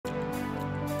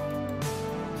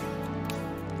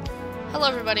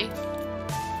Hello everybody,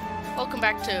 welcome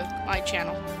back to my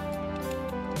channel.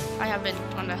 I have been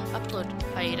on an upload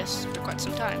hiatus for quite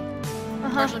some time,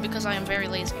 partially because I am very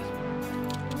lazy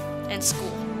and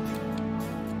school.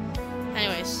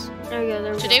 Anyways,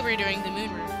 today we're doing the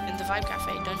Moon Room in the Vibe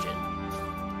Cafe dungeon.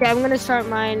 Yeah, I'm gonna start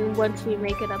mine once we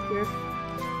make it up here.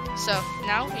 So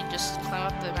now we just climb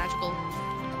up the magical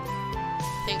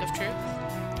thing of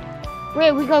truth.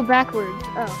 Wait, we go backwards.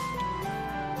 Oh.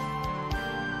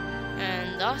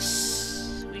 And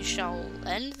thus, we shall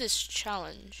end this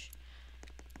challenge.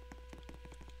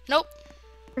 Nope.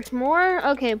 There's more?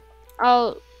 Okay,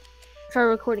 I'll start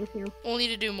recording here. We'll need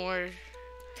to do more.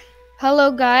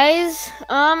 Hello, guys.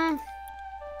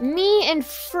 Me and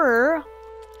Fur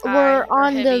were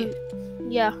on Heavy.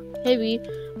 Heavy.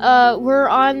 We're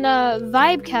on the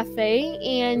Vibe Cafe,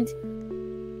 and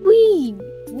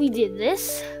we did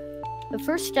this. The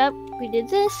first step, we did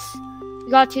this.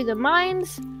 We got to the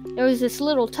mines. There was this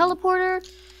little teleporter.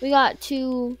 We got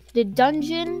to the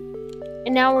dungeon,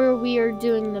 and now we are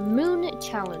doing the moon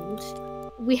challenge.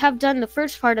 We have done the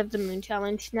first part of the moon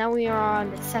challenge. Now we are on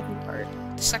the second part.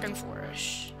 The second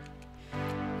flourish.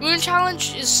 Moon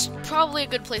challenge is probably a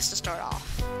good place to start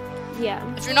off. Yeah.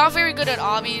 If you're not very good at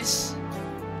obbies,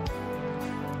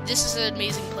 this is an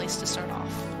amazing place to start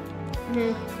off.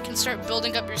 You can start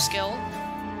building up your skill.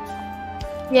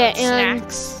 Yeah,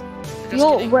 and snacks.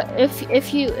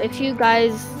 if you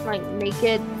guys like make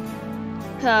it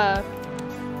to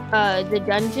the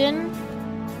dungeon.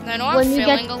 I know I'm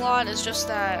failing a lot. It's just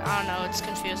that I don't know. It's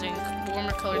confusing.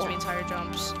 Warmer colors means higher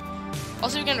jumps.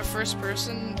 Also, you get into first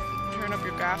person. Turn up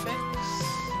your graphics.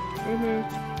 You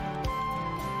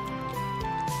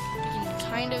can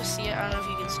kind of see it. I don't know if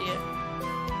you can see it.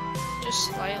 Just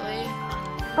slightly.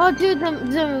 Oh, dude,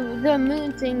 the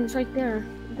moon thing's right there.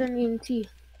 I didn't even see.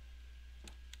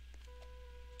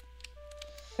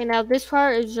 Okay, now this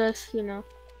part is just, you know.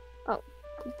 Oh.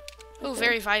 Ooh,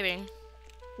 very vibing.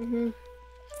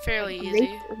 Fairly Like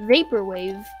easy.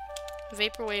 Vaporwave.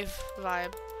 Vaporwave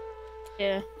vibe.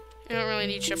 Yeah. You don't really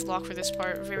need shift lock for this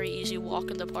part. Very easy walk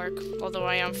in the park. Although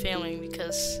I am failing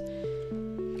because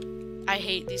I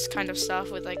hate these kind of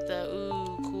stuff with like the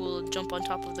ooh cool jump on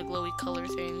top of the glowy color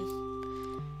thing.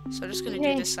 So I'm just gonna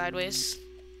do this sideways.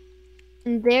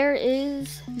 And there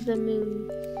is the moon.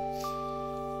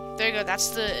 There you go. That's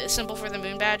the symbol for the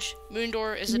moon badge. Moon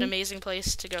door is an amazing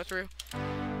place to go through.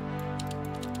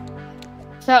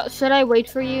 So should I wait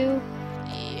for you?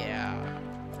 Yeah.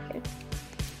 Okay.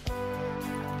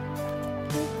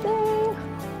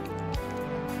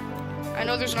 I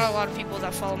know there's not a lot of people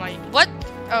that follow my... What?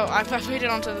 Oh, I made it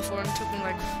onto the floor and it took me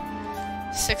like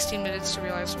 16 minutes to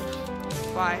realize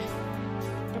why.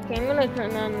 Okay, I'm gonna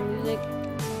turn on the music.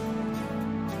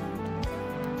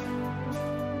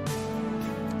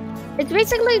 It's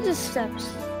basically just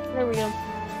steps. There we go.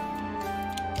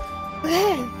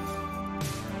 Okay.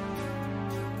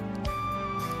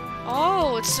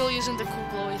 Oh, it's still using the cool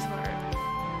glowy part.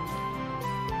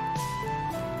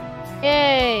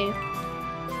 Yay!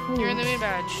 You're in the moon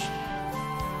badge.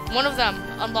 One of them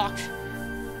unlocked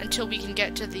until we can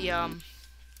get to the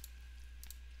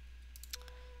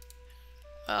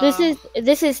this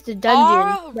is the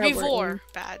dungeon. Revor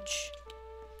badge.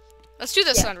 Let's do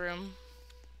the sunroom.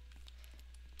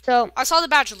 So I saw the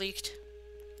badge leaked.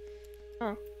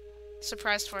 Oh.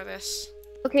 Surprised for this.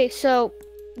 Okay, so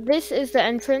this is the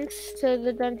entrance to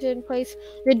the dungeon place.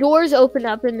 The doors open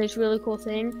up in this really cool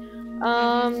thing.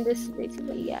 This is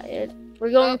basically it. We're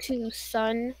going to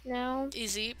sun now.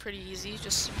 Easy, pretty easy.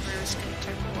 Just first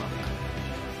type of walk.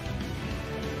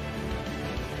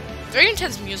 Very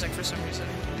intense music for some reason.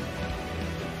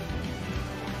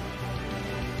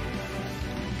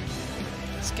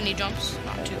 Skinny jumps,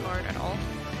 not too hard at all.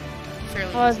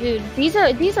 Fairly easy.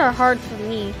 Dude, these are hard for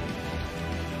me.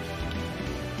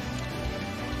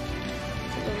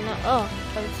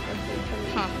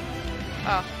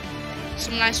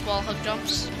 Some nice wall hug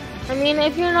jumps. I mean,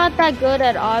 if you're not that good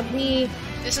at obby,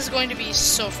 this is going to be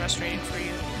so frustrating for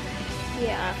you.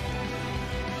 Yeah.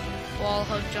 Wall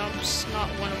hug jumps, not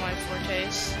one of my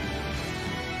fortes.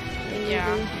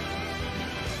 Yeah.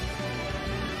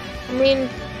 I mean,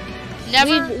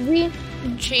 never we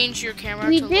change your camera.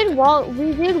 We did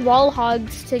wall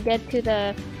hugs to get to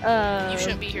the You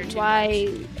shouldn't be here too. Why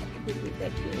did we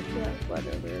get to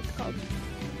whatever it's called?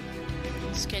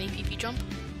 Skinny PP jump.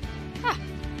 Ah.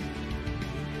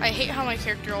 I hate how my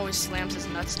character always slams his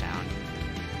nuts down.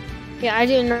 Yeah, I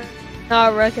do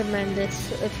not recommend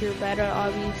this if you're bad at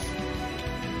obbies.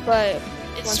 But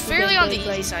it's fairly on the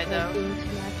easy side though.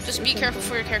 Just be careful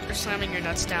for your character slamming your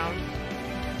nuts down.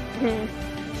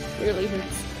 Really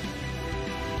hurts.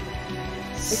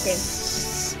 Okay.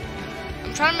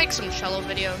 I'm trying to make some cello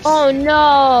videos. Oh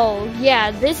no!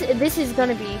 Yeah, this is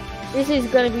gonna be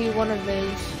one of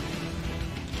those.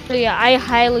 So yeah, I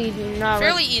highly do not.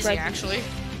 Fairly easy, actually.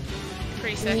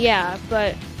 Pretty thick. Yeah,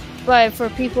 but for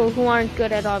people who aren't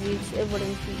good at obbies, it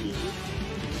wouldn't be easy.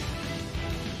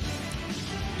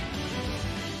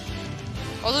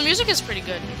 Well, the music is pretty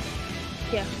good.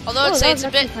 Yeah. Although I'd say it's a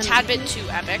tad bit too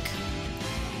epic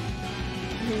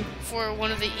for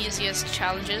one of the easiest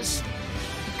challenges.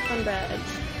 Time badge.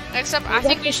 Next up, I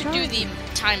think we should do the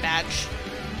time badge.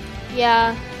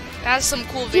 Yeah. It has some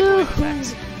cool vaporwave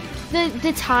effects.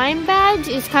 The time badge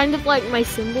is kind of like my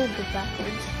symbol, but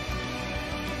backwards.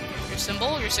 Your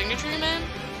symbol? Your signature, you mean?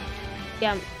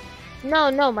 Yeah.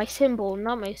 No, my symbol,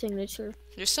 not my signature.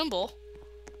 Your symbol?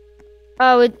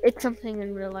 Oh, it's something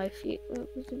in real life.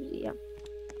 Yeah.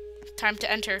 Time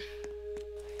to enter.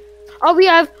 Oh, we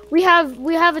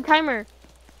have a timer.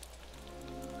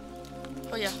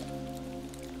 Oh yeah.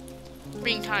 We're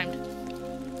being timed.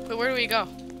 Wait, where do we go?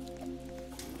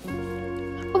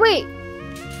 Oh wait.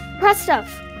 Press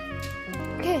stuff.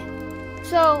 Okay.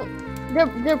 So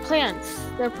they're plants.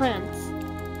 They're plants.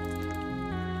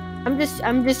 I'm just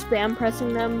spam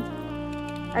pressing them.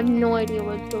 I have no idea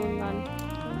what's going on.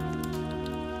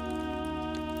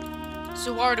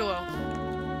 Zawarduo.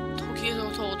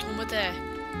 Tokido to Tomate.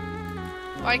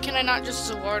 Why can I not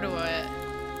just Zawarduo it?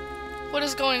 What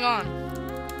is going on?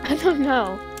 I don't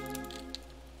know.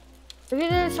 Maybe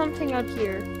there's something out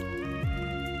here.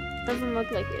 Doesn't look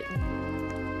like it.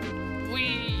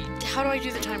 How do I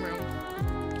do the time room?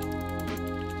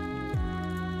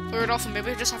 Or also,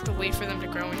 maybe we just have to wait for them to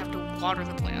grow and we have to water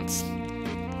the plants.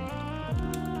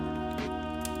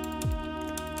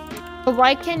 But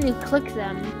why can't you click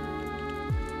them?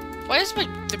 Why is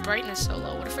the brightness so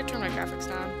low? What if I turn my graphics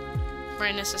down?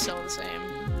 Brightness is still the same.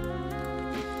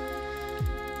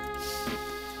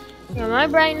 Yeah, my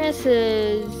brightness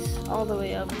is all the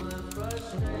way up.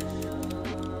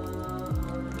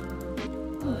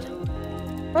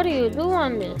 What do you do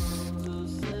on this?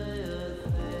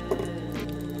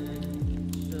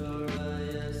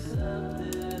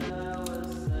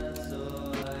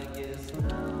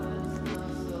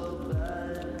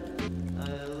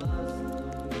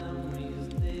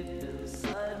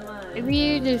 Maybe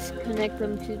you just connect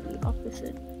them to the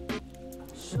opposite.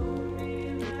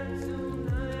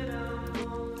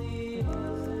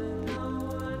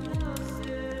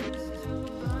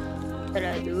 Did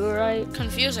I do it right?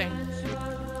 Confusing.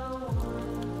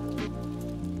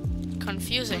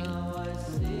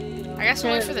 I guess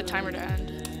I'll wait for the timer to end.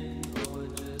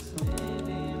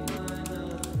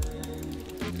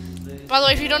 By the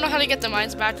way, if you don't know how to get the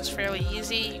mines back, it's fairly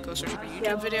easy. You go search up a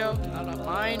YouTube video, not on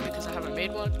mine because I haven't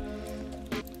made one.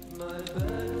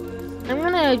 I'm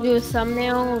gonna do a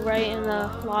thumbnail right in the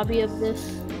lobby of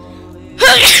this.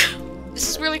 This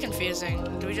is really confusing.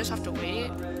 Do we just have to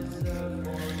wait?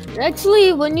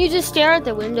 Actually, when you just stare at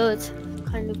the window, it's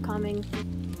kind of calming.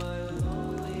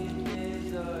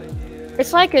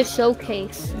 It's like a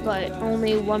showcase, but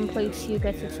only one place you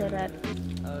get to sit at.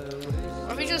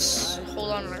 Or if we just hold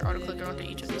on and auto-click onto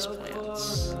each of these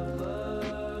plants.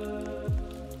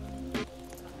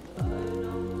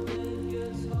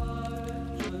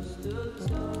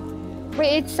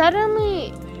 Wait, it's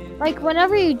suddenly, like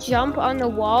whenever you jump on the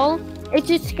wall, it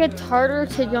just gets harder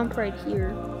to jump right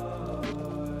here.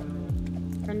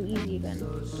 And easy again.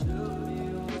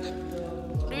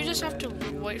 We just have to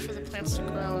wait for the plants to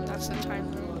grow, and that's the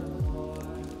time rule.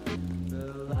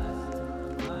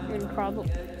 Probably.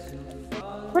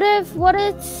 What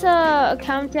it's a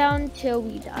countdown till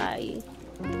we die?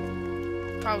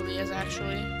 Probably is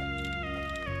actually.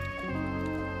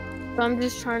 So I'm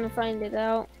just trying to find it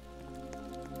out.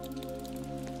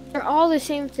 They're all the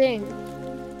same thing.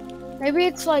 Maybe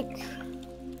it's like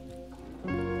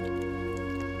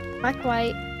black,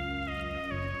 white,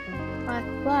 black,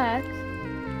 black,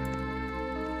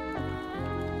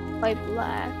 white,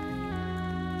 black.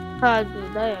 God,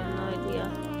 dude, I have no idea.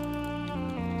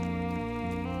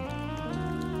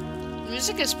 The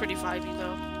music is pretty vibey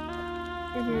though.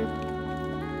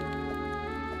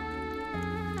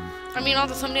 I mean, on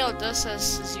the thumbnail it does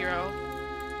says 0,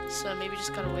 so maybe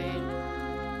just gotta wait.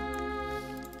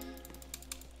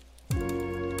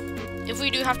 If we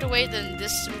do have to wait, then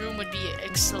this room would be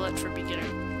excellent for beginner. I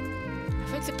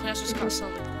feel like the plants just got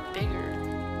something bigger.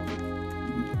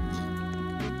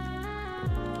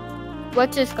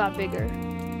 What just got bigger?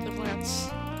 The plants.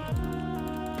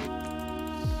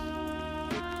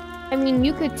 I mean,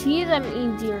 you could see them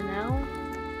easier now.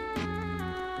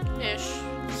 Ish.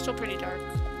 It's still pretty dark.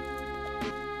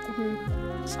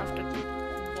 Just have to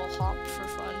wall hop for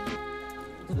fun.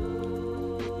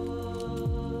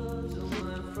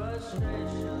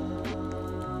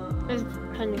 It's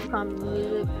kind of calm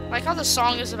music. Like how the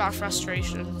song is about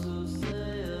frustration,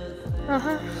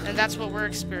 Uh-huh. and that's what we're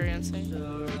experiencing.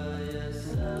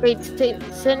 Wait,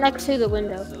 sit next to the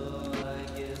window.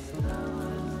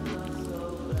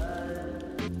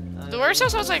 The worst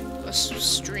sounds like a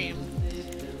stream.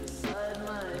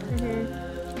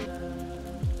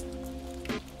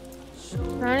 Is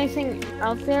there anything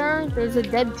out there? There's a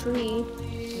dead tree.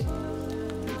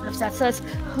 What if that's us?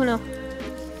 Oh no.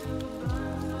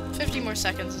 50 more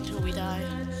seconds until we die.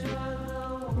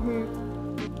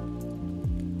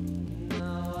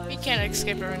 We can't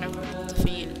escape our inevitable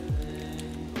defeat.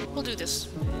 We'll do this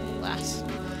last.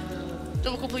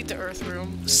 Then we'll complete the Earth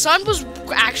room. Sun was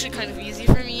actually kind of easy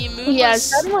for me. Moon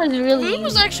Sun was really Moon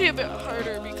was easy. actually a bit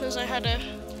harder because I had to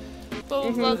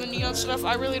both love the neon stuff.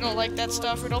 I really don't like that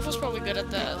stuff. Rodolfo's probably good at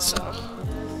that, so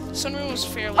Sunroom was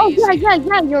fairly easy.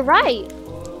 Yeah, you're right.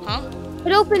 Huh?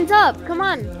 It opens up. Come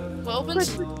on. What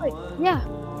opens? Quick. Yeah.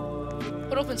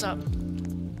 What opens up?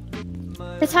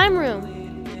 The time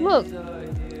room. Look.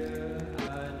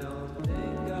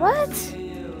 What?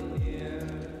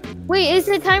 Wait, is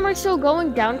the timer still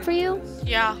going down for you?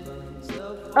 Yeah.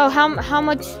 Oh, how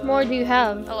much more do you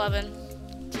have?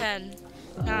 11, 10,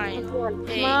 9, Come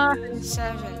 8, on.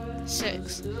 7,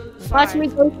 6, 5, Watch me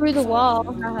go through the wall.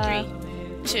 3,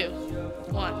 2,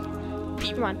 1.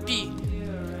 B. Come on. B.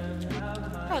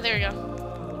 Oh, there we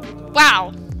go.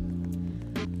 Wow.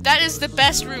 That is the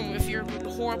best room if you're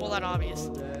horrible at obvious.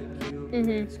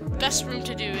 Best room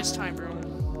to do is time room.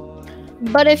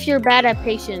 But if you're bad at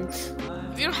patience.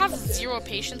 If you don't have 0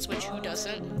 patience, which who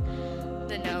doesn't,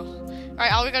 then no.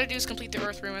 Alright, all we gotta do is complete the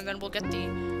Earth room and then we'll get the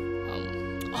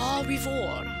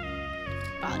Revor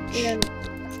badge.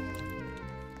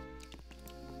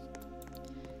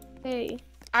 Hey.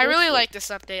 I really like this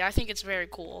update. I think it's very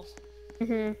cool.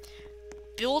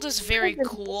 Build is very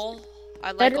cool.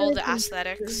 I like all the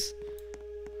aesthetics.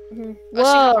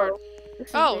 Whoa.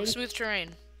 Oh, smooth terrain.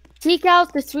 Seek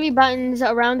out the 3 buttons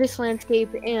around this landscape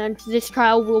and this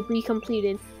trial will be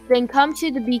completed. Then come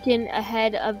to the beacon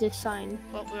ahead of this sign.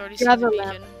 Well, we already You see have the a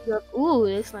beacon. lamp. Ooh,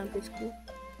 this lamp is cool.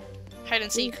 Hide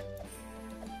and seek.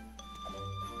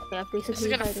 Yeah, This is basically.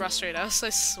 gonna hide and frustrate us, I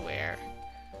swear.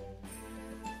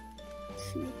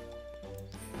 seek.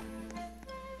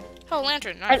 Oh,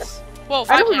 lantern, nice. Whoa, I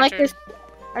 5 don't lantern. like this.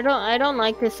 I don't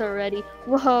like this already.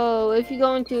 Whoa! If you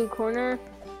go into a corner,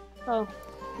 oh,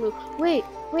 wait!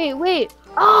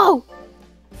 Oh!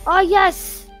 Oh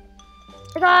yes!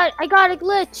 I got a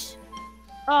glitch.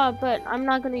 Oh, but I'm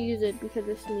not gonna use it because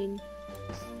it's mean.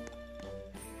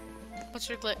 What's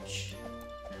your glitch?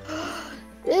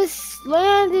 This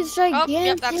land is Oh, gigantic.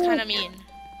 yep, that's kind of mean.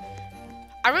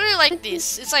 I really like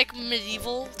this. It's like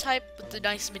medieval type with the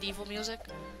nice medieval music.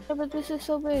 Yeah, but this is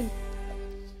so big.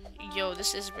 Yo,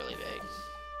 this is really big.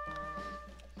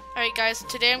 Alright guys,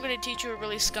 today I'm going to teach you a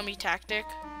really scummy tactic.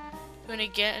 You're going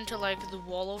to get into like the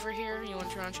wall over here, you want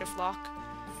to turn on shift lock,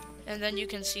 and then you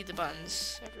can see the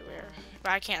buttons everywhere.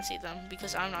 But I can't see them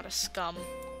because I'm not a scum.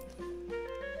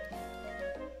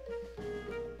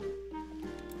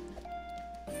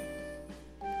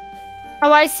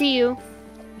 Oh, I see you.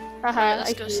 Haha, Alright, let's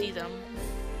I go see see them.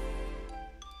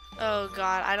 Oh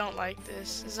god, I don't like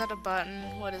this. Is that a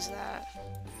button? What is that?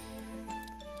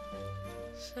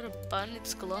 Is that a button?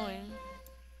 It's glowing.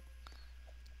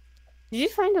 Did you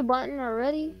find a button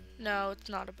already? No, it's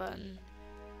not a button.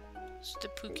 It's the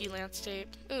Pookie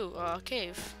landscape. Ooh,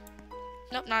 cave.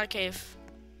 Nope, not a cave.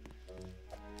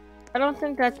 I don't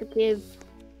think that's a cave.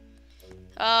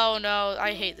 Oh no,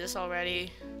 I hate this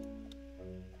already.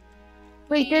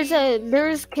 Wait,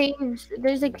 there's caves.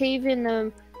 There's a cave in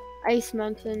the ice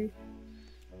mountain,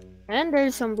 and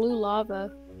there's some blue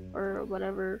lava or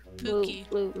whatever Pookie.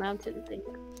 blue mountain thing.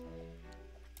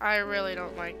 I really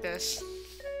don't like this.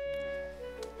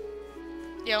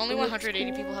 Yeah, only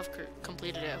 180 people have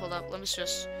completed it. Hold up, let me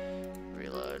just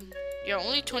reload. Yeah,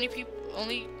 only 20 people.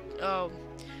 Only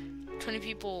 20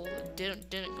 people didn't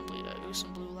complete it. It was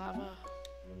some blue lava.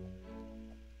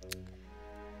 Is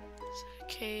that a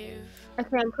cave?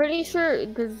 Okay, I'm pretty sure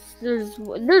there's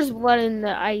one in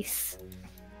the ice.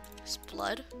 It's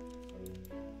blood.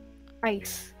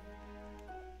 Ice.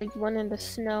 There's one in the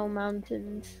snow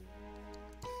mountains.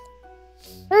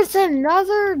 There's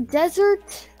another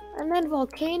desert and then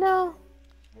volcano.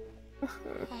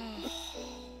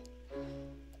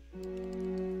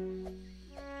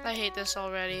 I hate this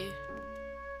already.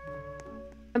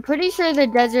 I'm pretty sure the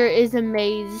desert is a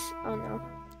maze. Oh no.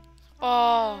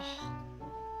 Oh.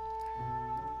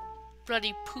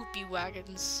 Bloody poopy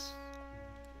wagons.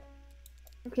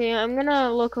 Okay, I'm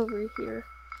gonna look over here.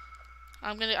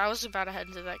 I was about to head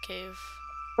into that cave.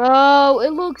 Oh,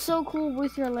 it looks so cool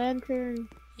with your lantern.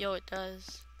 Yo, it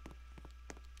does.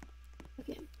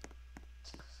 Okay.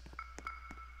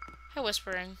 Hey,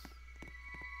 whispering.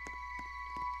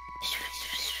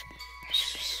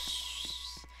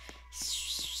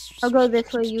 I'll go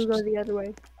this way, you go the other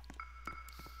way.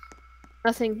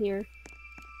 Nothing here.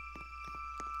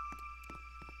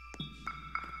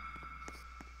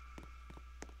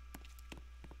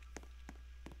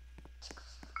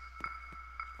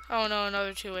 Oh no,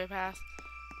 another two-way path.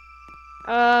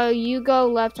 You go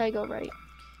left, I go right.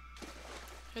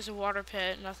 There's a water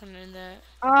pit, nothing in that.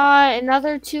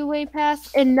 Another two-way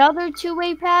path. Another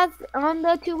two-way path on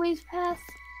the two-way path.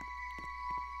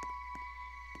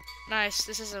 Nice,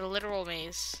 this is a literal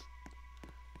maze.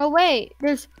 Oh wait,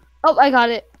 oh, I got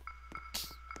it.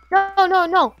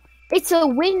 No. It's a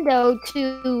window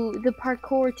to the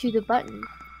parkour to the button.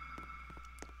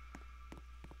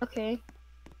 Okay.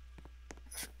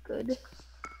 That's good.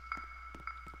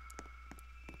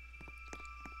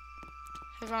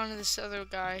 I found this other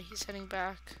guy, he's heading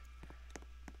back.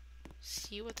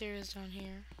 See what there is down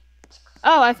here.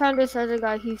 Oh, I found this other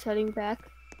guy, he's heading back.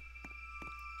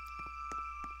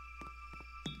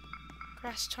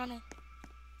 Grass tunnel.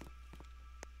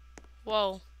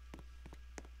 Whoa.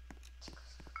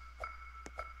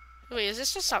 Wait, is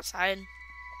this just outside?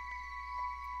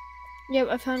 Yep,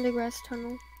 I found a grass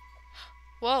tunnel.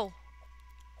 Whoa.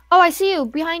 Oh, I see you,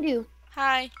 behind you.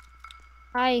 Hi.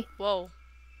 Hi. Whoa.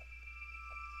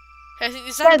 Hey,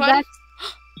 is that a button?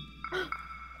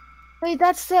 Wait,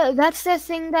 that's the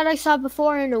thing that I saw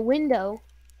before in a window.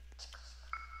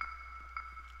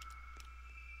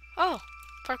 Oh,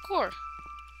 parkour.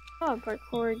 Oh,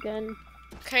 parkour again.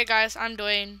 Okay, guys, I'm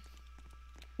Dwayne.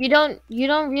 You don't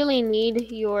really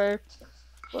need your.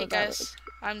 Hey guys,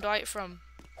 I'm Dwight from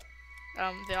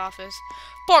The Office.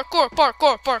 Parkour.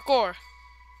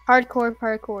 Hardcore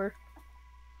parkour.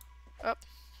 Up,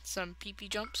 some pee-pee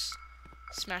jumps.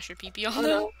 Smash your pee-pee on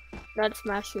them. Not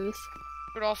smashers.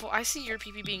 Rodolfo, I see your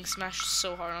pee-pee being smashed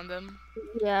so hard on them.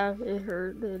 Yeah, it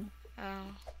hurted.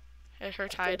 Oh, it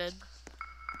hurted.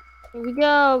 Here we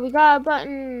go. We got a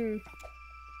button.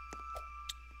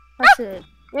 Press it.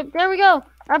 Yep, there we go.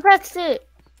 I pressed it.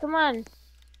 Come on.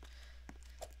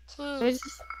 Let's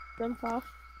just jump off.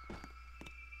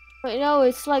 Wait, no,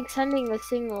 it's like sending a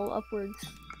signal upwards.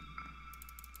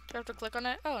 Do I have to click on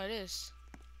it? Oh, it is.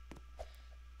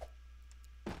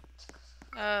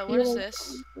 What is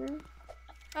this?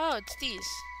 Oh, it's these.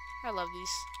 I love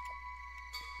these.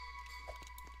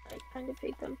 I kind of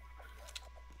hate them.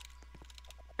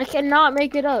 I cannot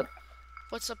make it up.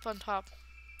 What's up on top?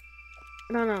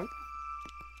 I don't know.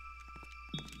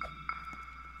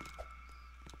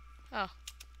 Oh,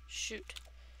 shoot.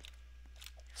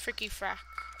 Fricky frack.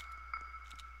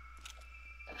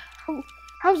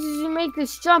 How did you make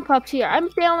this jump up here? I'm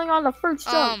failing on the first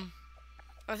jump.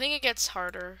 I think it gets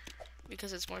harder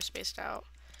because it's more spaced out.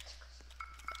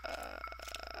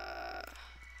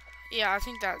 Yeah, I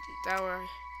think that were.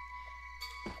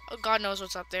 Oh, God knows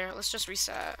what's up there. Let's just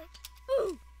reset.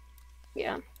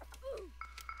 Yeah.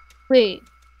 Wait.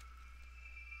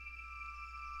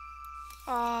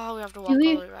 Oh, we have to walk all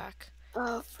the way back.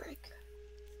 Oh, frick.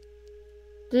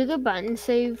 Did the button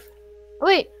save?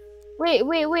 Wait.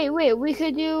 We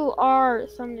could do our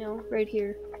thumbnail right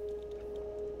here.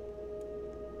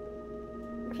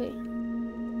 Okay.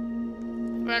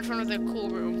 Right in front of the cool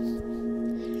room.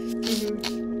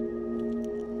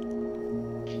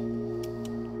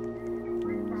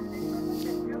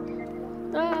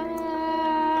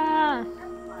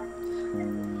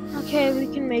 Okay,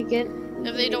 we can make it.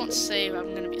 If they don't save,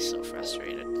 I'm gonna be so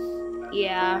frustrated.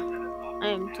 Yeah, I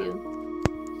am too.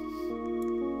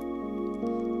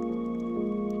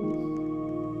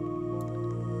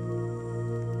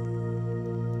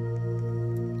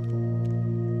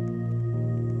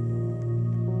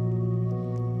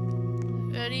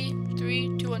 Ready?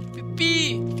 3, 2, 1,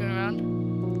 beep! Turn around.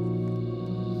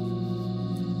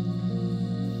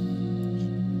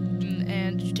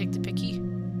 And did you take the picky?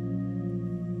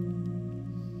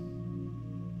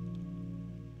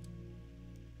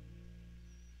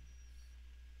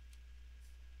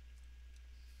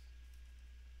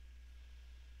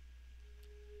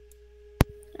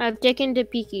 I've taken the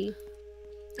picky.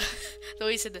 The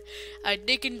way he said that. I've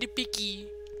taken the picky.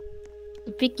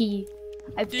 The picky.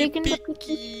 I've taken the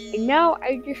picky. And now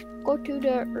I just go to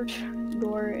the earth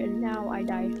door and now I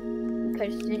die.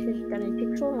 Because this is gonna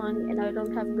take so long and I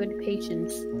don't have good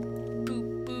patience.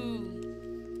 Boop boo.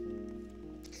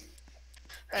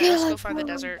 Alright, let's go find the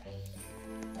desert.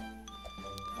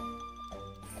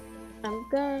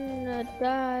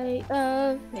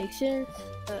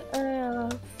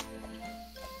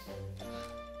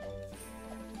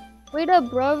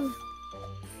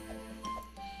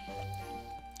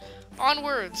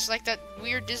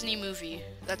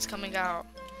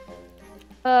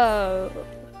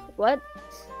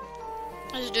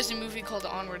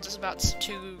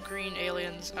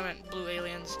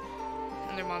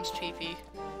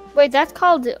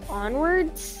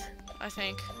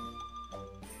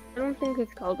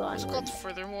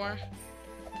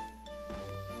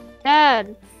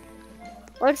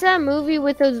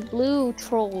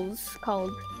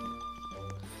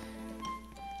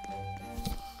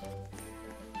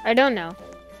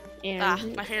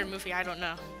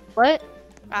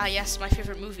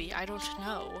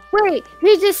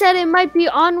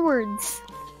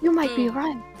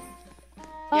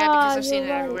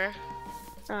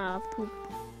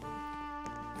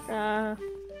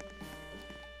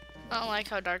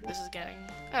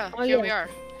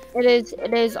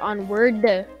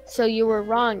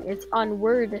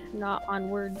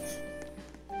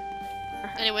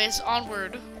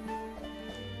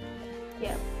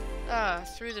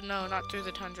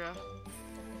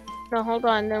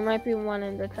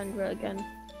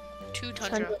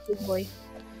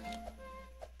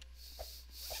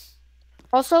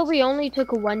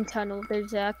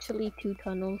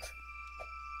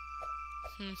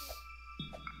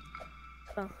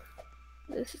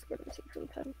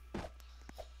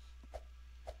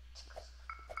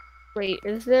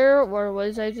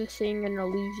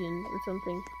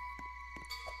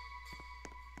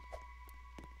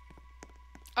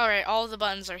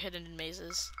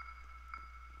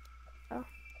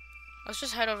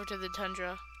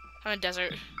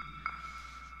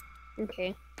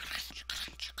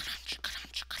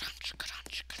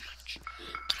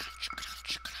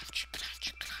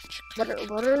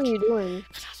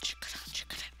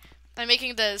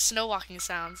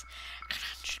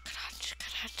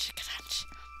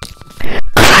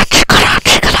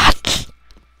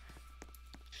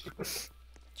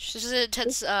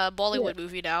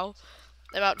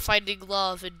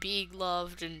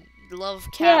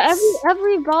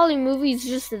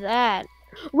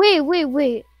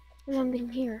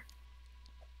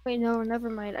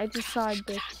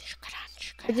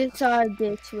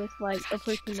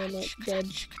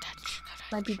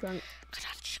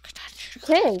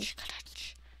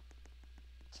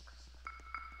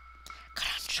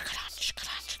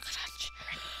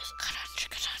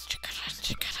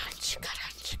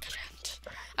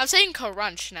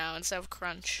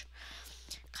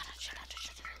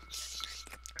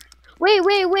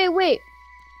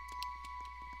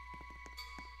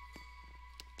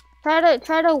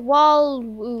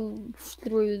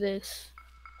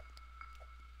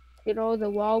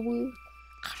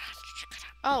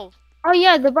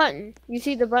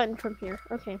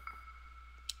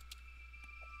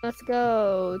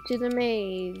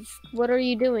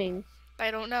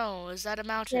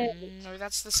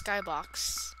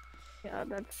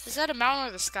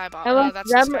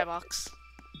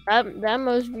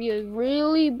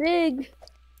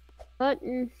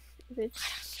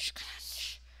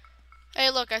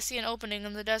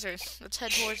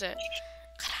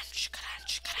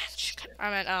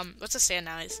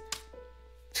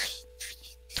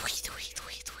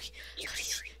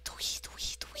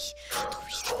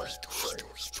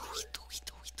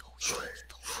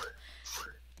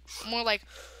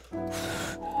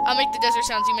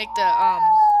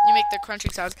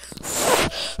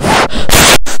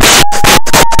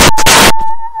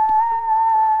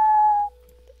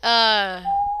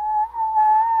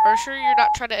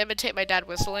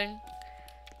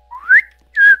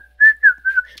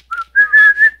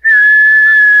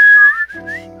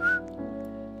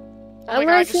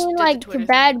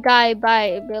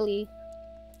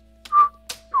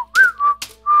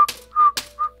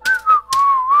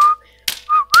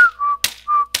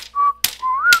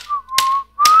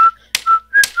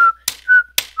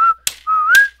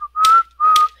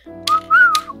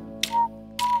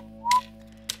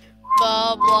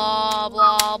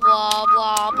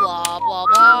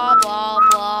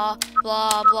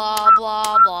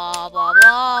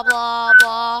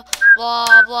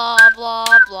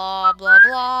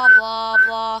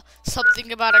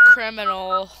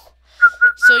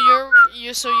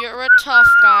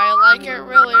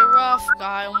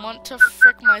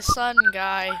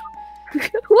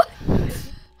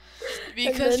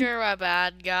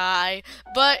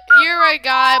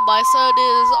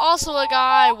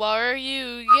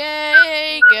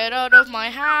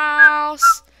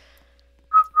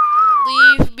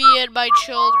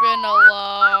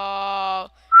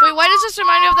 does this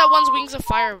remind me of that one's Wings of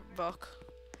Fire book?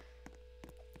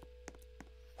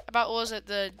 About, what was it,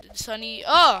 the sunny...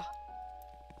 Oh!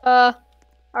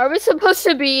 Are we supposed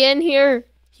to be in here?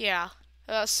 Yeah.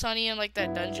 About Sunny in, like,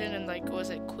 that dungeon, and, like, what was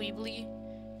it, Queebly?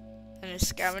 And his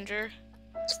scavenger.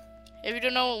 If you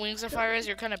don't know what Wings of Fire is,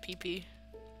 you're kind of pee-pee.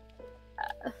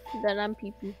 Then I'm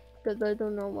pee-pee. Because I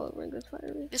don't know what Ring of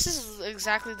Fire is. This is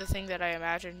exactly the thing that I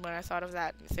imagined when I thought of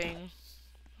that thing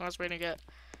I was reading it.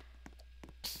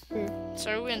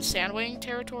 So are we in Sandwing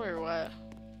territory or what?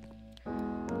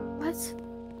 What?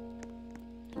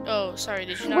 Oh, sorry,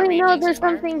 did you not Wait, read no, Wings there's of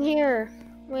Fire? something here.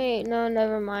 Wait, no,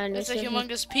 never mind. It's a just-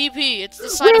 humongous pee-pee. It's the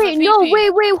side of a Wait, pee-pee. no,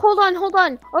 wait, hold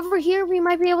on. Over here, we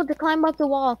might be able to climb up the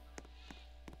wall.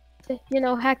 To, you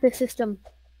know, hack the system.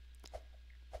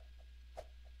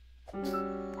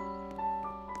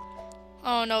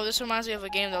 Oh no, this reminds me of a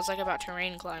game that was like about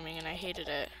terrain climbing and I hated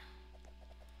it.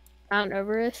 Mount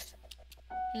Everest.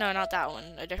 No, not that one.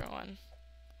 A different one.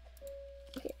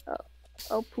 Okay,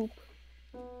 oh, poop.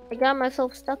 I got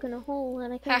myself stuck in a hole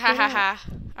and I Ha can't ha get ha out. ha.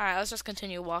 Alright, let's just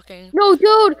continue walking. No,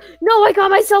 dude! No, I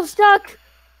got myself stuck!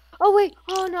 Oh, wait.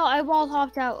 Oh, no, I wall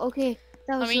hopped out. Okay,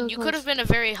 that was I mean, so you close. could have been a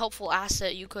very helpful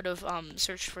asset. You could have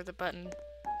searched for the button.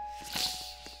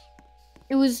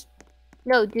 It was...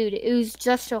 No, dude, it was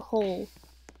just a hole.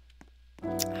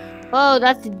 Oh,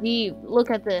 that's deep.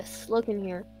 Look at this. Look in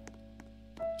here.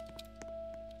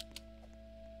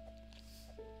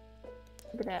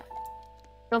 Look at that.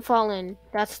 Don't fall in.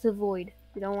 That's the void.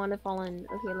 You don't want to fall in.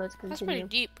 Okay, let's continue. That's pretty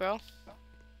deep, bro.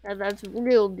 That's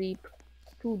real deep.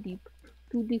 Too deep.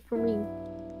 Too deep for me.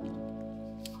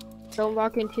 Don't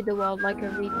walk into the wall like a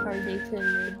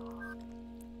retardation.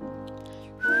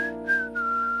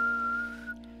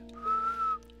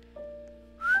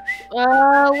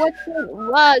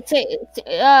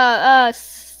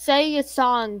 Say a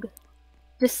song.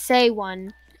 Just say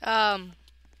one.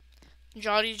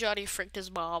 Jolly Jolly fricked his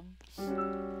bob.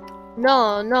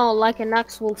 No, like an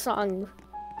actual song.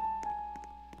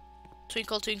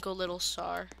 Twinkle Twinkle Little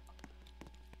Star.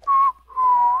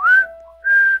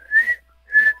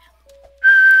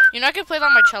 You're not gonna play that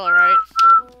on my cello, right?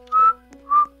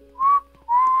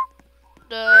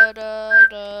 Da da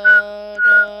da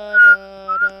da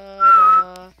da da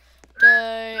da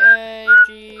A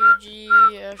G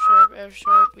F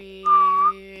sharp E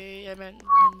I meant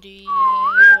D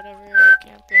whatever I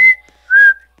can't think.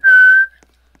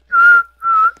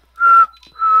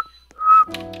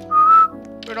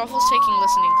 Rodolfo's taking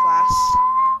listening class.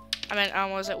 I meant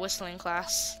was it whistling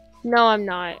class? No, I'm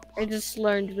not. I just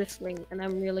learned whistling, and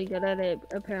I'm really good at it,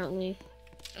 apparently.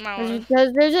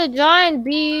 Because there's a giant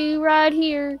bee right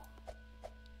here.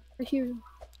 Right here.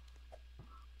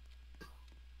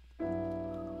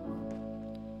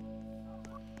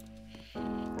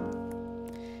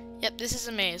 Yep, this is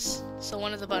a maze, so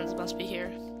one of the buttons must be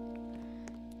here.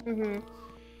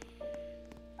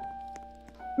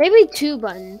 Maybe 2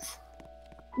 buttons.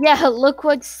 Yeah, look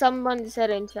what someone said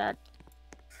in chat.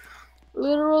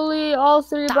 Literally, all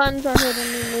 3 buttons are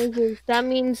hidden in mazes. That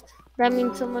means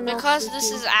someone else. Because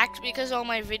this is because all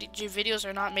my videos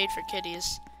are not made for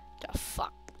kiddies. The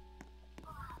fuck.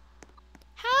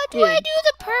 How do I do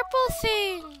the purple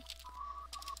thing?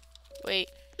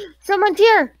 Wait. Someone's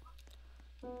here.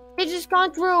 They just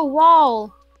gone through a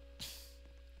wall.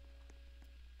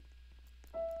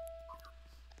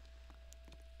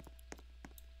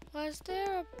 Was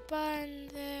there a button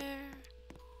there?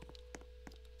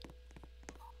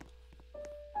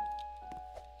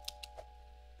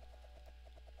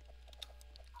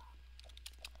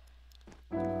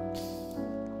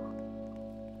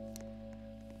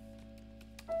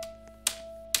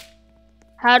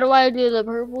 How do I do the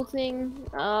purple thing?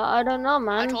 I don't know,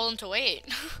 man. I told him to wait.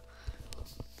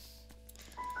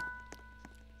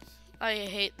 I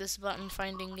hate this button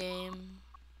finding game.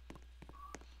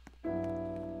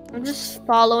 I'm just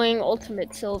following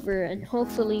Ultimate Silver, and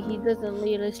hopefully he doesn't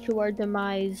lead us to our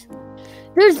demise.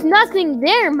 There's nothing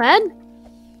there, man!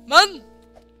 Man!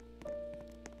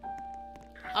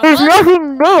 There's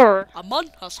nothing there! A man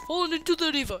has fallen into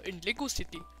the river in Lego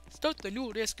City. Start the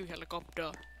new rescue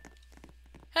helicopter.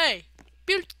 Hey,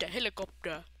 build the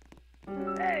helicopter.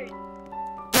 Hey!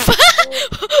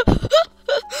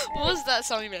 What was that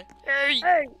song, man?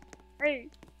 Hey!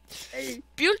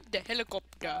 Build the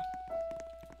helicopter.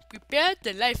 Prepare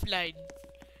the lifeline.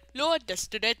 Lower the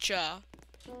stretcher.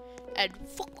 And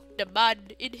fuck the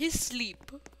man in his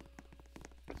sleep.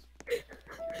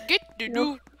 Get the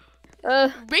new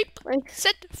rape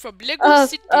set from Lego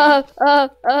City.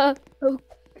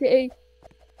 Okay.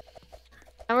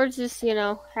 And we're just, you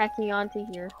know, hacking onto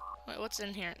here. Wait, what's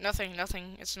in here? Nothing.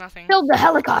 It's nothing. Build the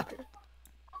helicopter!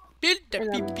 Build the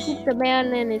and then pee-pee. poop the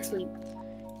man in his sleep.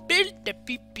 Build the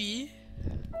pee-pee.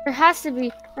 There has to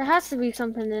be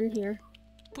something in here.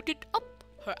 Put it up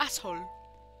her asshole.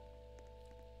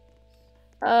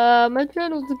 My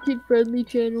channel's a kid-friendly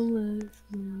channel.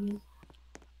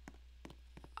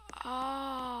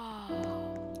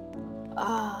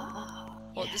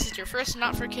 Well, this is your first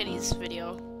Not For Kiddies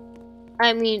video.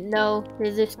 I mean, no,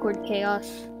 there's Discord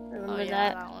Chaos. Remember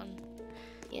that? That one.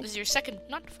 Yeah. This is your second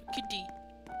Not For Kiddie.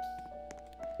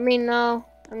 I mean, no,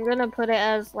 I'm gonna put it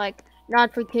as like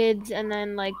not for kids, and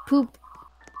then like poop.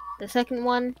 The second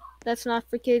one that's not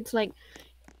for kids. Like,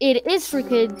 it is for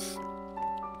kids,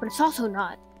 but it's also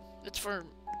not. It's for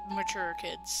mature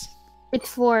kids. It's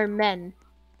for men.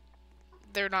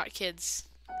 They're not kids.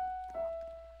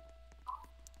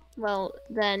 Well,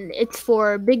 then it's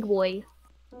for big boy.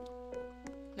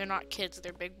 They're not kids,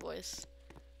 they're big boys.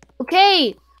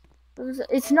 Okay!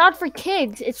 It's not for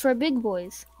kids, it's for big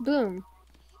boys. Boom.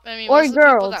 I mean, Or most of the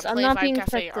people girls, that I'm play not Vibe being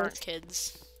Cafe aren't sexist.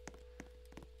 kids.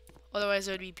 Otherwise,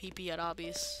 it would be pee-pee at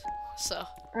obbies. So,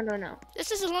 I don't know. this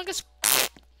is the longest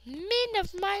min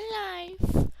of my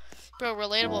life. Bro,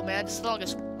 relatable, man. This is the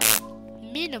longest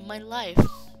min of my life.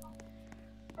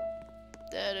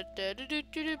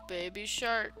 Baby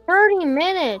shark. 30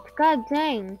 minutes! God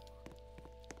dang.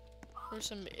 For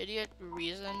some idiot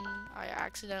reason, I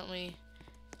accidentally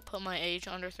put my age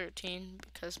under 13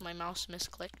 because my mouse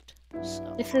misclicked.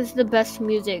 So This is the best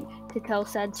music to tell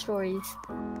sad stories.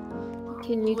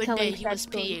 Can you one tell day me he sad was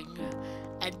stories? peeing,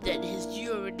 and then his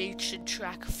urination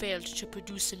tract failed to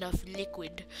produce enough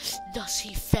liquid. Thus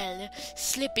he fell,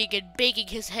 slipping and banging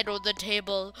his head on the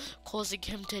table, causing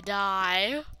him to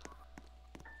die.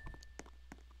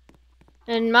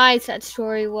 And my sad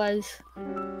story was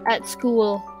at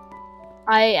school.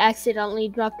 I accidentally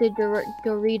dropped a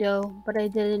Dorito, but I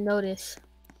didn't notice.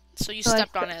 So you So I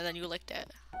stepped on it and then you licked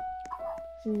it.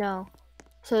 No.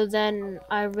 So then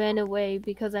I ran away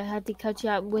because I had to catch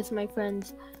up with my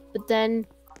friends. But then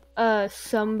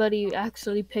somebody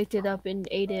actually picked it up and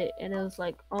ate it, and it was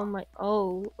like,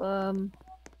 so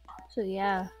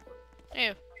yeah.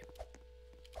 Hey,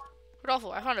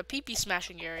 Rodolfo, I found a pee-pee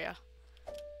smashing area.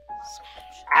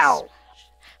 Smash, Ow. smash.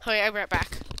 Oh yeah, I'll be right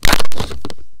back.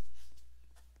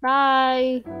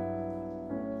 Bye.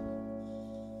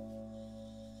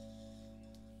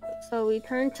 So we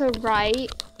turn to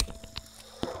right.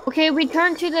 Okay, we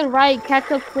turn to the right.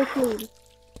 Catch up quickly.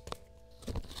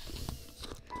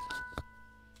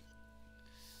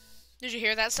 Did you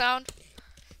hear that sound?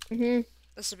 Mhm.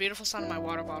 That's the beautiful sound of my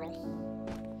water bottle.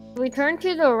 We turn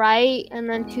to the right and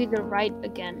then to the right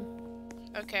again.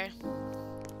 Okay.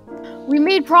 We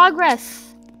made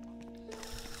progress.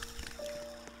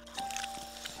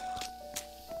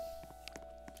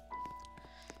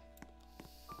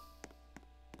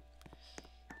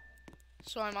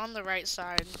 So I'm on the right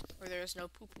side where there is no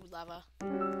poo-poo lava.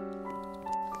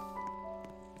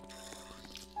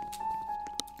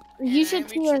 You And should I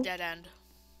see reached a a dead end.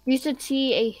 You should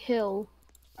see a hill.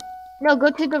 No, go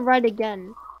to the right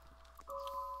again.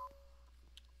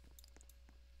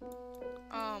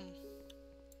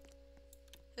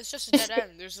 It's just a dead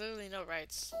end. There's literally no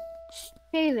rights.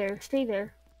 Stay there, stay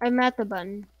there. I'm at the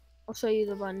button. I'll show you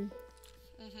the button.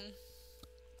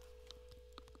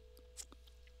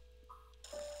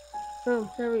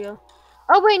 Oh, there we go.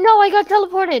 Oh wait, no, I got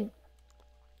teleported.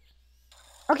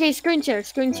 Okay, screen share,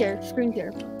 screen share, screen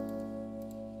share.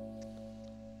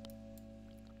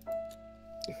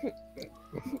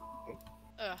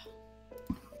 Ugh.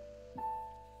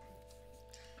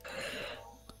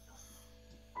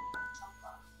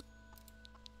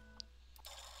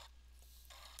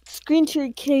 Screen share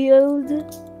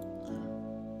KO'd.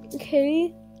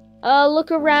 Okay.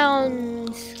 Look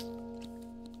around.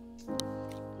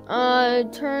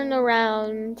 Turn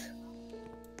around.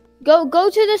 Go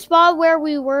to the spot where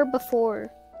we were before.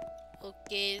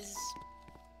 Cookies.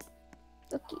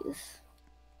 Cookies.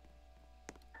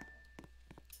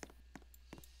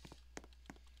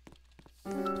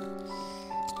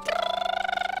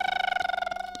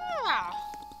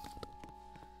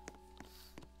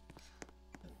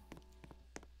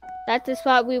 That's the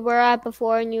spot we were at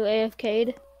before and you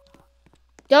AFK'd.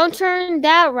 Don't turn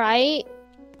that right.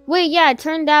 Wait, yeah,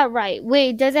 turn that right.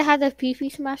 Wait, does it have the pee-pee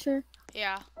smasher?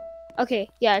 Yeah. Okay,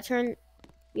 yeah, turn.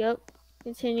 Yep.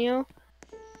 Continue.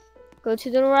 Go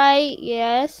to the right,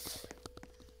 yes.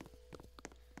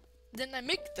 Then I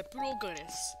make the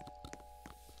progress.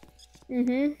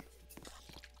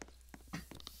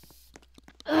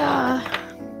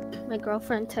 My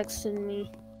girlfriend texted me.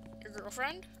 Your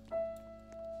girlfriend?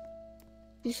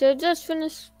 She said just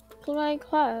finished my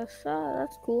class. Ah,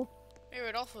 that's cool. Hey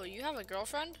Rodolfo, you have a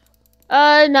girlfriend?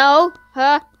 No.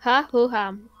 Ha, ha, hoo,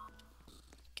 ha.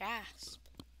 Gasp.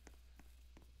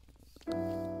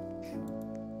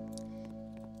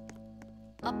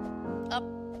 Up, up,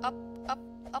 up, up,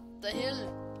 up the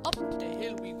hill. Up the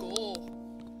hill we go.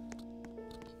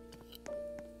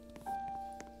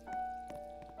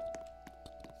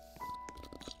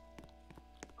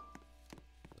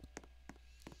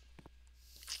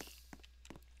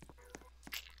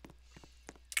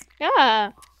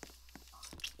 Yeah.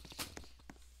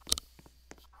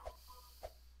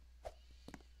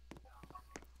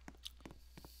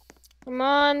 Come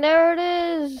on, there it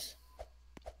is.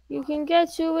 You can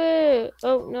get to it.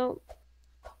 Oh, no.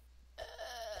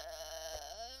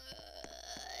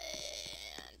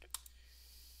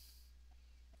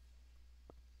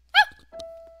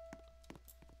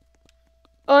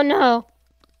 Oh, no.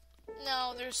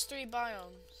 No, there's 3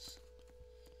 biomes.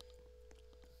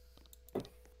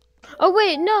 Oh,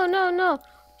 wait. No, no, no.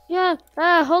 Yeah.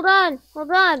 Hold on.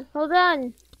 Hold on. Hold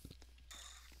on.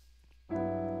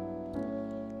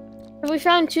 We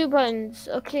found 2 buttons.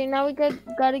 Okay, now we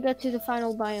gotta get to the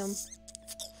final biome.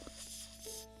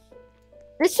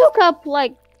 This took up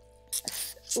like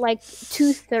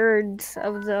 2/3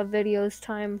 of the video's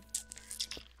time.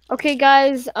 Okay,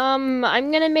 guys. I'm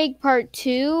gonna make part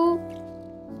 2.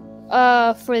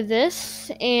 For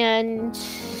this and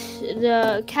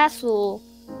the castle.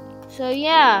 So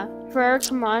yeah, Fur,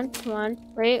 come on.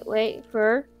 Wait,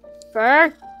 Fur,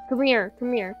 come here.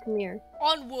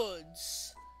 Onwards.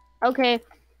 Okay.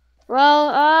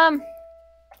 Well,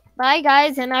 bye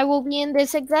guys, and I will be in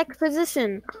this exact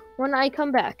position when I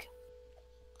come back.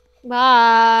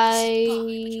 Bye.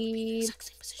 Exact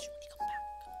same position when you come back.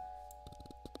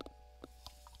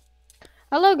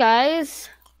 Hello guys.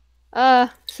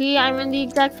 See, I'm in the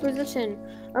exact position.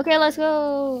 Okay, let's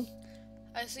go.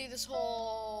 I see this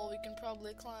hole. We can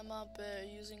probably climb up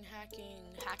using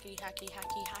hacking. Hacky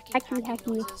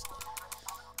noises.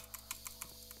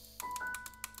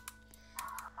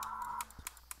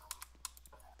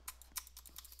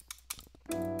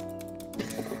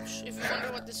 If you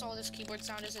wonder what all this keyboard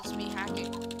sound is, it's me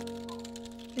hacking.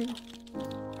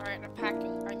 Alright,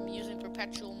 I'm using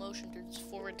perpetual motion to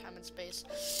forward time and space.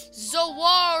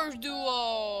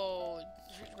 Zowarduo!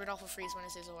 Rodolfo freeze when I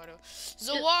say Zowardo.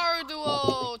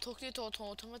 Zowarduo! Tokito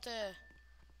to tomate.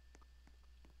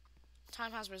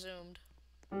 Time has resumed.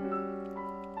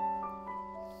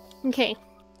 Okay.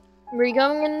 We're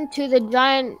going into the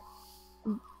giant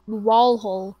wall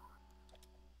hole.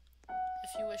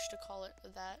 If you wish to call it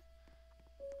that.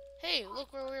 Hey,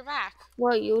 look where we're back.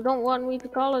 What, you don't want me to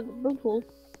call it a boop hole?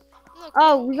 Look.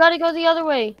 Oh, we gotta go the other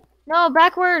way. No,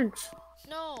 backwards.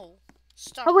 No.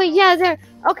 Stop. Oh wait, yeah, there.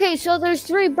 Okay, so there's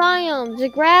 3 biomes: the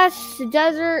grass, the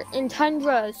desert, and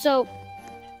tundra. So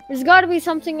there's got to be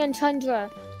something in tundra.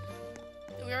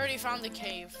 We already found the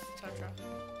cave, Tundra.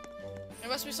 There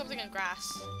must be something in grass.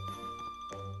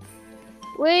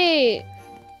 Wait,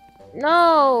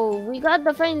 no, we got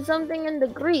to find something in the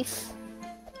grease.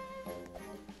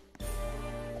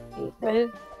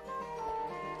 The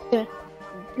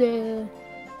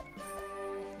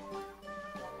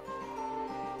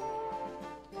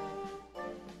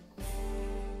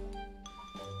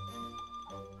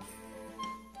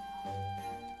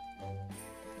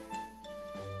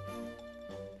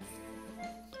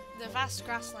vast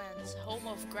grasslands, home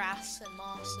of grass and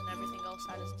moss and everything else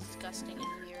that is disgusting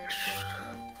and weird.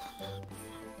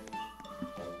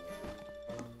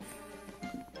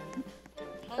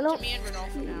 Home to me and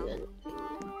Rodolfo now.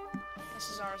 This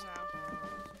is ours now.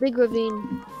 Big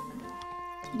ravine.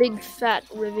 Big fat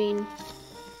ravine.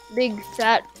 Big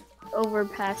fat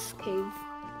overpass cave.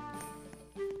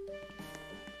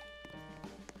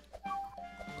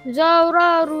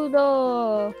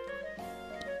 Zaurarudo!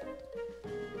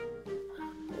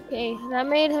 Okay, that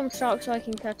made him stop so I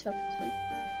can catch up with him.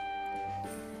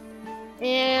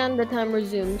 And the time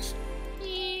resumes.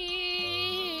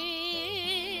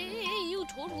 You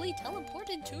totally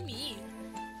teleported to me.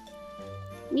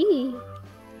 Eee.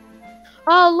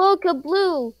 Oh, look, a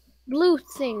blue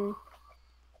thing.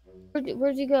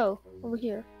 Where'd you go? Over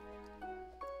here.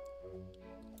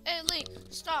 Hey, Lee,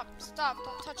 stop,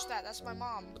 don't touch that. That's my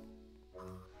mom.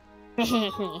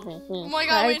 Oh my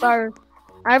god, wait.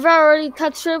 I've already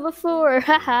touched her before.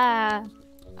 Haha.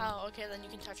 Oh, okay, then you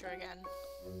can touch her again.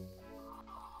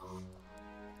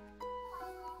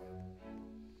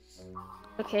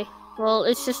 Okay. Well,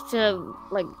 it's just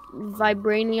like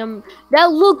vibranium.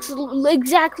 That looks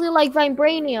exactly like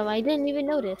vibranium. I didn't even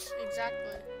notice.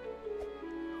 Exactly.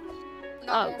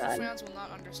 Not God. fans will not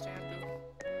understand you.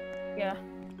 Yeah.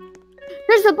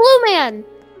 There's the blue man.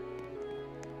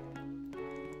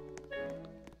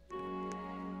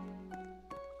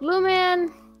 Blue man!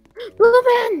 Blue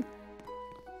man!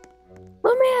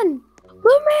 Blue man!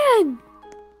 Blue man!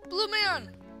 Blue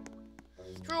man!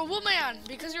 You're a woman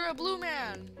because you're a blue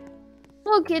man.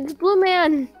 Look, it's Blue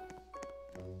man.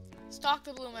 Stalk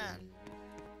the blue man.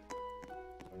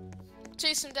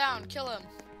 Chase him down. Kill him.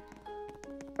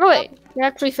 Oh wait,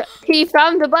 he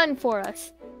found the button for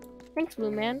us. Thanks,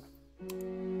 Blue man.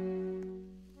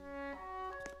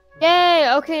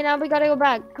 Yay! Okay, now we gotta go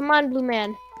back. Come on, Blue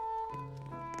man.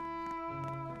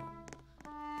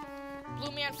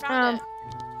 Blue man found it.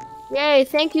 Yay!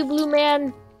 Thank you, Blue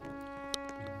man.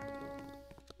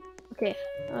 Okay.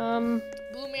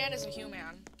 Blue man is a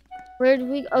human. Where did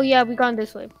we? Oh yeah, we gone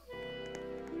this way.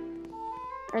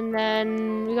 And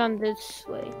then we gone this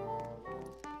way.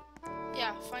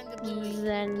 Yeah, find the bluey.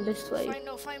 Then this way.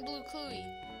 Find blue cluey.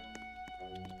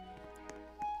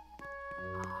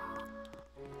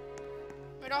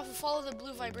 Right off and follow the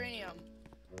blue vibranium.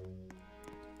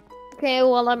 Okay,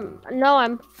 well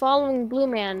I'm following Blue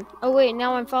man. Oh wait,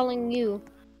 now I'm following you.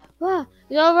 Ah,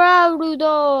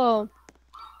 Ludo.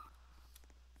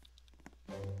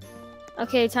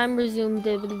 Okay, time resumed.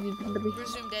 Resume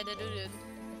dead.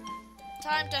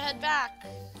 Time to head back.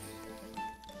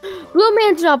 Blue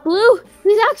man's not blue.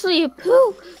 He's actually a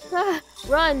poo. Ah,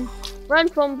 run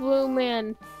from Blue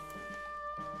man.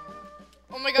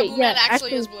 Oh my god, Blue man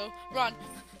actually is blue. Run.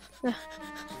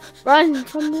 Run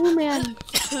from Blue man.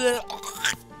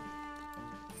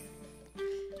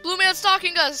 Blue man's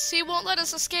stalking us. He won't let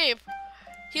us escape.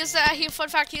 Fun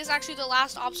fact, he is actually the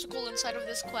last obstacle inside of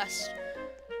this quest.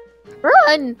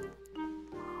 Run!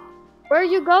 Where are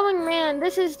you going, man?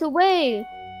 This is the way.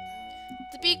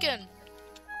 The beacon.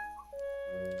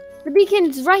 The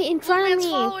beacon's right in front of me.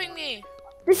 Blue man's following me.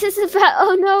 This is about.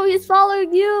 Oh no, he's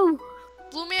following you.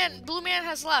 Blue man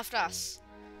has left us.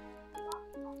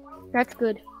 That's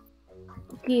good.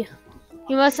 Okay.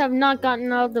 He must have not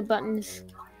gotten all the buttons.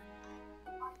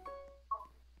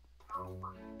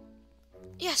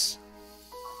 Yes.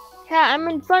 Yeah, I'm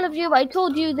in front of you. I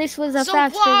told you this was a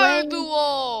faster way.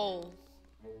 Duo.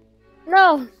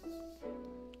 No.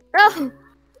 No.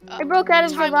 I broke out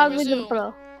of the log with the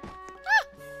pro.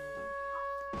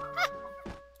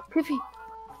 Pippy.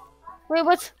 Wait,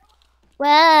 what's...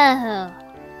 Wow.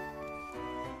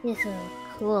 This is a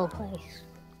cool place.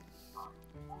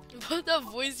 What that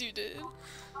voice you did?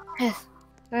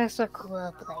 That's a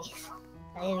cool place.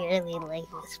 I really like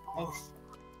this place.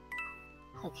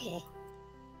 Okay.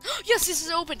 Yes, this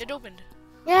is opened. It opened.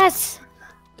 Yes.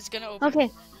 It's gonna open. Okay.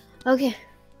 Okay.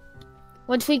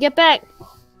 Once we get back,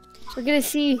 we're gonna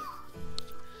see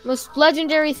most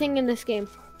legendary thing in this game.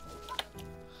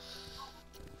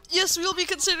 Yes, we'll be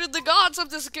considered the gods of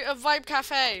this Vibe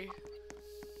Cafe.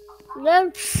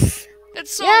 Yep.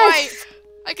 It's so Yes. white.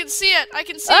 I can see it. I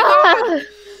can see God.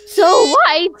 So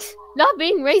white. Not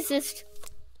being racist.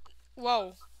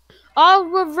 Whoa. Au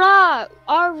revoir.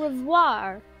 Au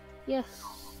revoir. Yes.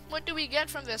 What do we get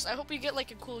from this? I hope we get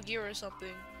like a cool gear or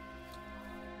something.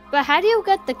 But how do you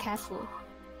get the castle?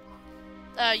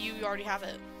 You already have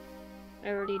it. I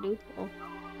already do. Oh.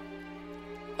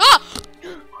 Ah!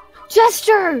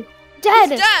 Jester!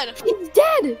 Dead! He's dead! He's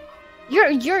dead!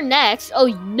 You're next. Oh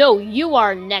no, you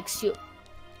are next. You.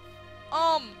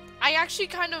 I actually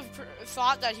kind of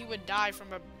thought that he would die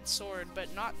from a sword,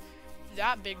 but not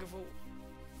that big of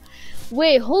a...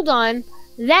 Wait, hold on.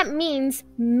 That means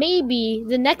maybe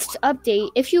the next update,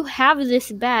 if you have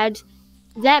this badge,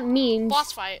 that means...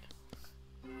 Boss fight.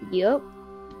 Yep.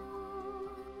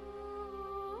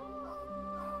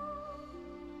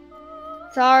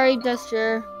 Sorry,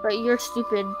 Jester, but you're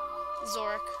stupid.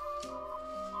 Zorik.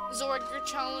 Zorik, your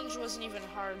challenge wasn't even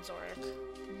hard, Zorik.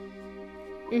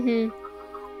 Mm-hmm.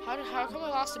 How come I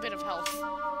lost a bit of health?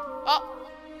 Oh!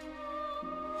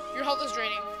 Your health is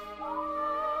draining.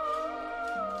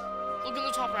 Look in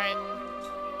the top right.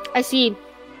 I see.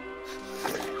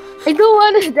 I don't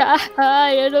want to die.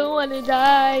 I don't want to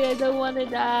die. I don't want to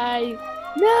die.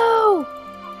 No!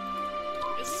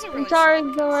 This is a really I'm sorry,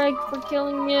 Zorik, for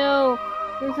killing you.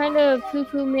 You're kind of a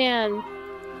poo-poo man.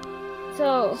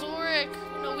 So... Zorik!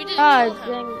 No, we didn't God,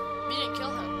 kill him. dang. We didn't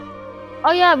kill him.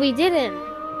 Oh yeah, we didn't.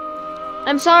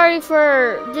 I'm sorry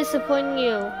for disappointing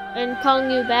you and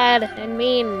calling you bad and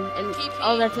mean and PP.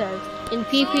 all that says. And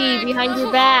PP Zorik, behind no.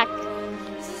 your back.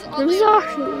 This is I'm ugly.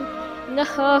 sorry. No.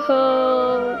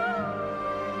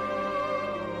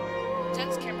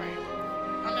 Tense camera angle.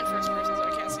 I'm in first person, so I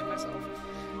can't see myself.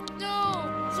 No!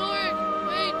 Zorik!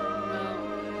 Wait!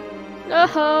 No.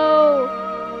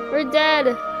 No. We're dead.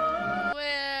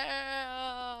 Where?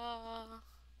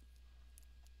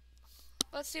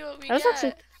 Let's see what we That was get.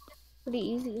 actually pretty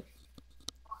easy.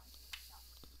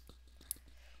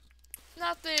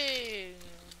 nothing.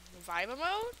 Vibe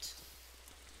emote?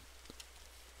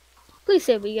 Please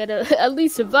say we get at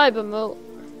least a vibe emote.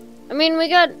 I mean, we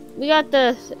got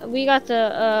the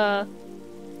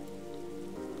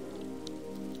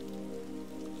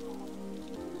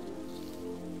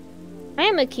I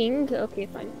am a king. Okay,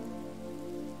 fine.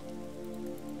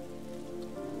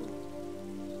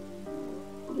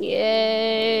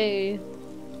 Yay!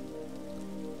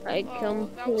 I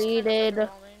completed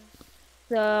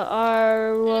the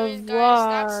au Anyways, guys,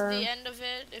 that's revoir. the end of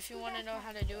it. If you want to know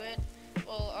how to do it,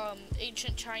 well,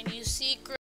 ancient Chinese secret.